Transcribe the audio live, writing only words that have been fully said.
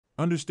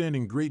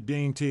Understanding Great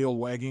Dane tail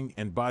wagging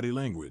and body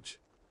language.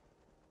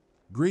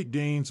 Great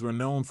Danes are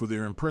known for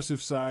their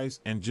impressive size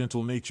and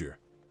gentle nature.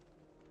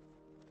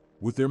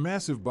 With their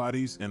massive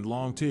bodies and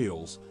long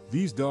tails,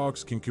 these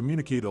dogs can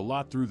communicate a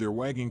lot through their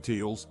wagging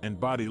tails and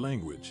body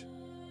language.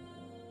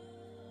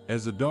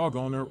 As a dog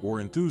owner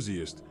or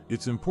enthusiast,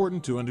 it's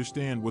important to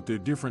understand what their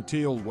different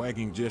tail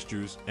wagging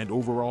gestures and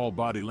overall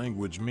body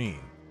language mean.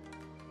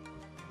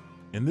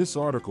 In this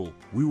article,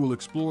 we will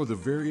explore the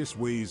various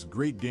ways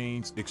Great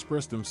Danes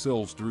express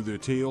themselves through their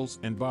tails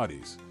and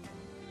bodies.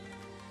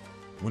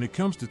 When it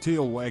comes to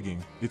tail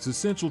wagging, it's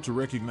essential to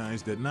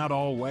recognize that not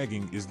all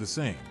wagging is the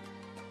same.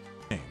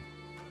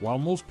 While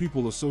most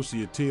people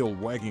associate tail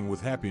wagging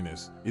with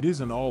happiness, it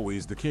isn't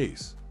always the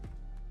case.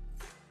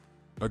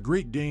 A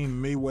Great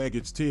Dane may wag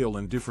its tail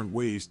in different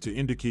ways to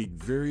indicate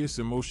various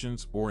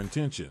emotions or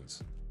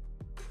intentions.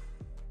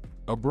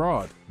 A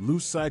broad,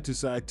 loose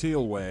side-to-side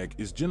tail wag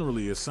is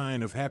generally a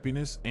sign of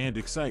happiness and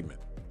excitement.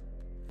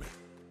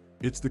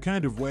 It's the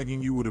kind of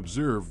wagging you would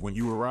observe when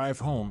you arrive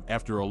home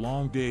after a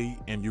long day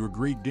and your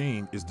Great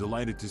Dane is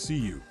delighted to see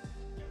you.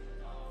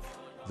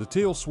 The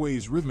tail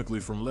sways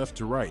rhythmically from left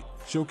to right,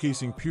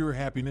 showcasing pure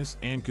happiness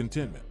and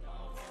contentment.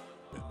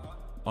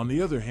 On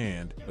the other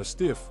hand, a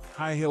stiff,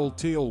 high-held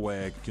tail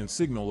wag can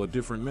signal a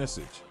different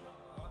message.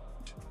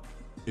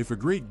 If a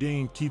Great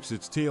Dane keeps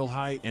its tail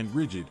high and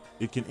rigid,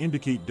 it can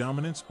indicate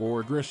dominance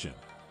or aggression.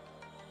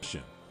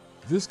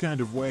 This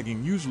kind of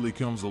wagging usually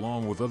comes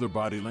along with other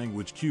body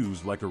language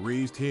cues like a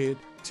raised head,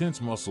 tense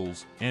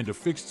muscles, and a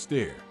fixed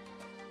stare.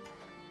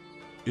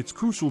 It's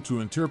crucial to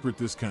interpret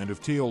this kind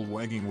of tail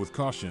wagging with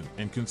caution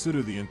and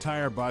consider the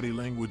entire body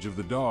language of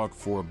the dog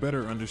for a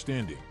better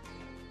understanding.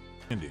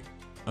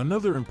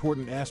 Another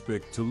important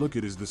aspect to look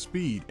at is the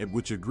speed at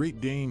which a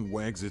Great Dane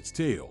wags its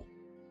tail.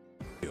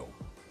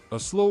 A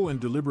slow and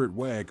deliberate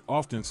wag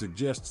often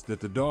suggests that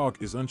the dog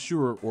is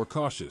unsure or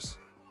cautious.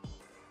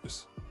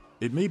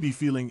 It may be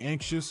feeling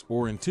anxious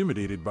or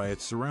intimidated by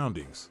its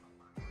surroundings.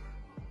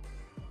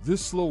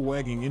 This slow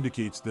wagging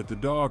indicates that the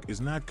dog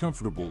is not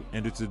comfortable,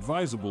 and it's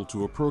advisable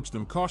to approach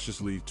them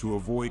cautiously to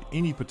avoid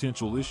any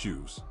potential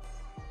issues.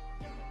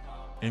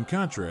 In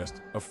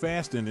contrast, a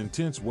fast and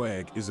intense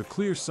wag is a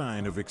clear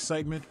sign of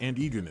excitement and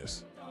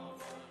eagerness.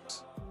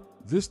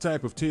 This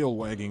type of tail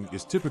wagging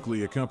is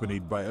typically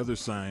accompanied by other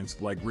signs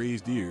like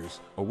raised ears,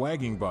 a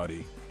wagging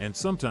body, and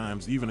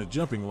sometimes even a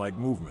jumping-like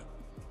movement.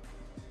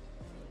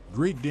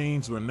 Great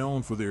Danes are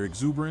known for their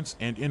exuberance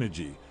and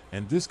energy,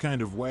 and this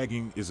kind of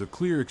wagging is a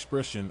clear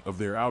expression of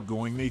their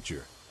outgoing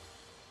nature.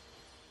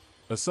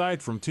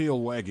 Aside from tail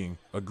wagging,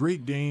 a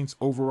Great Dane's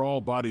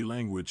overall body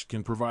language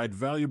can provide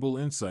valuable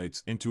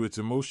insights into its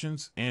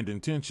emotions and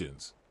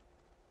intentions.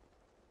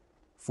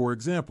 For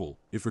example,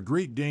 if a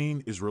Great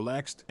Dane is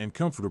relaxed and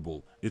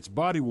comfortable, its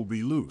body will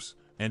be loose,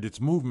 and its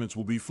movements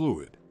will be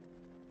fluid.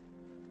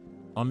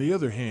 On the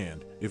other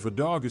hand, if a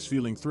dog is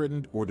feeling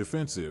threatened or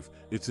defensive,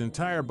 its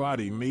entire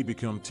body may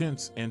become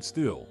tense and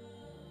still.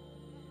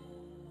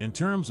 In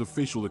terms of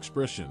facial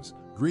expressions,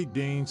 Great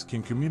Danes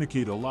can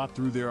communicate a lot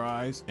through their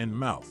eyes and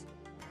mouth.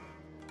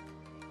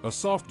 A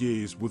soft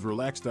gaze with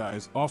relaxed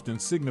eyes often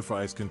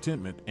signifies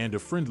contentment and a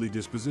friendly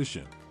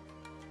disposition.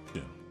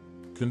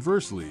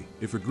 Conversely,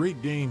 if a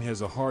Great Dane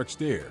has a hard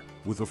stare,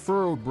 with a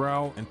furrowed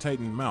brow and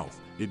tightened mouth,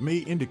 it may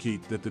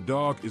indicate that the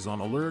dog is on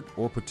alert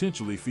or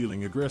potentially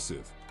feeling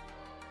aggressive.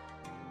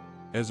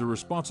 As a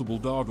responsible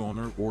dog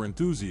owner or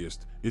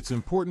enthusiast, it's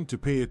important to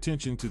pay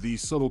attention to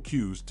these subtle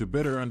cues to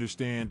better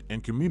understand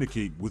and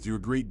communicate with your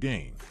Great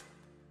Dane.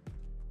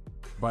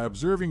 By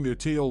observing their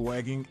tail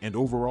wagging and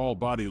overall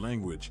body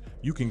language,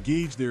 you can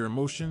gauge their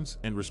emotions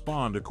and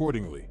respond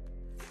accordingly.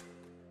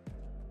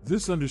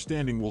 This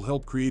understanding will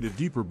help create a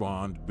deeper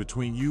bond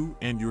between you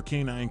and your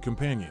canine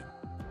companion.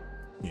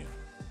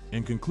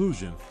 In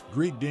conclusion,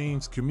 Great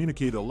Danes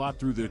communicate a lot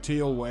through their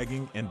tail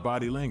wagging and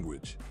body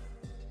language.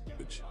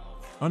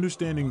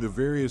 Understanding the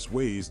various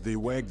ways they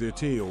wag their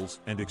tails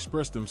and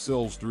express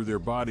themselves through their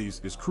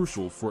bodies is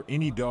crucial for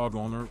any dog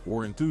owner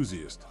or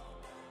enthusiast.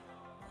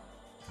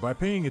 By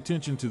paying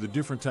attention to the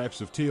different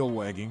types of tail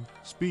wagging,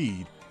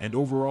 speed, and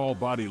overall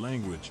body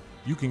language,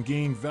 you can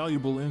gain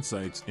valuable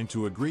insights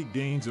into a Great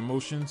Dane's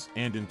emotions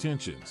and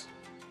intentions.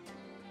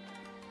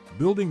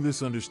 Building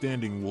this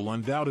understanding will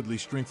undoubtedly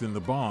strengthen the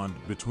bond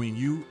between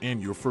you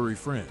and your furry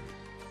friend.